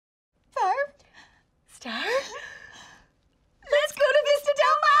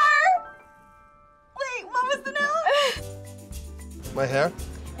My hair?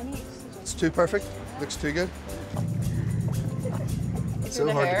 It's too perfect. Looks too good. It's so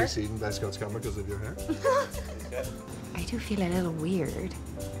hard to be seen by Scott's camera because of your hair. I do feel a little weird.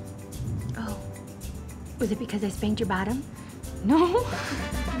 Oh, was it because I spanked your bottom? No.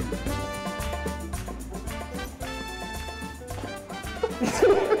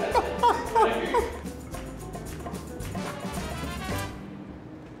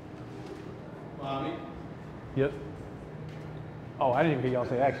 Mommy? Yep. Oh, I didn't even hear y'all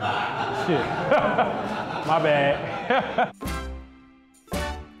say action. Shit. My bad.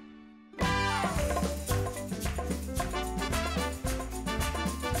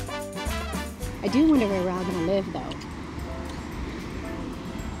 I do wonder where we're all gonna live, though.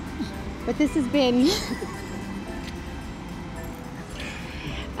 But this has been...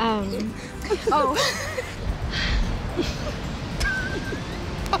 oh.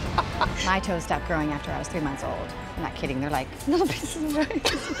 My toes stopped growing after I was 3 months old. I'm not kidding, they're like little pieces of rice.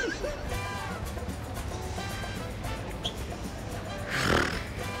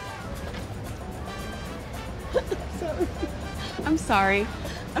 I'm sorry.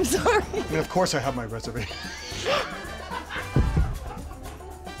 I'm sorry. I mean, of course I have my reservation.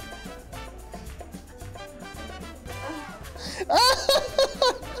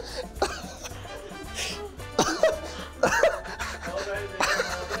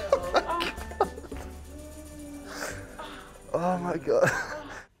 Oh my God.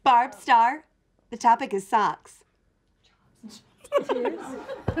 Barb Star, the topic is socks.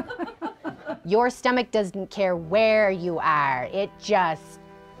 Your stomach doesn't care where you are. It just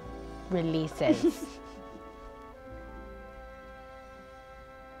releases.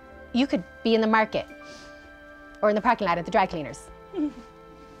 You could be in the market or in the parking lot at the dry cleaners.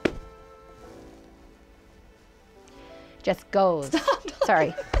 Just goes. Stop.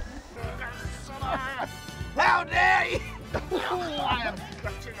 Sorry. How dare you! I am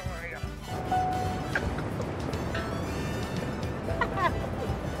touching away.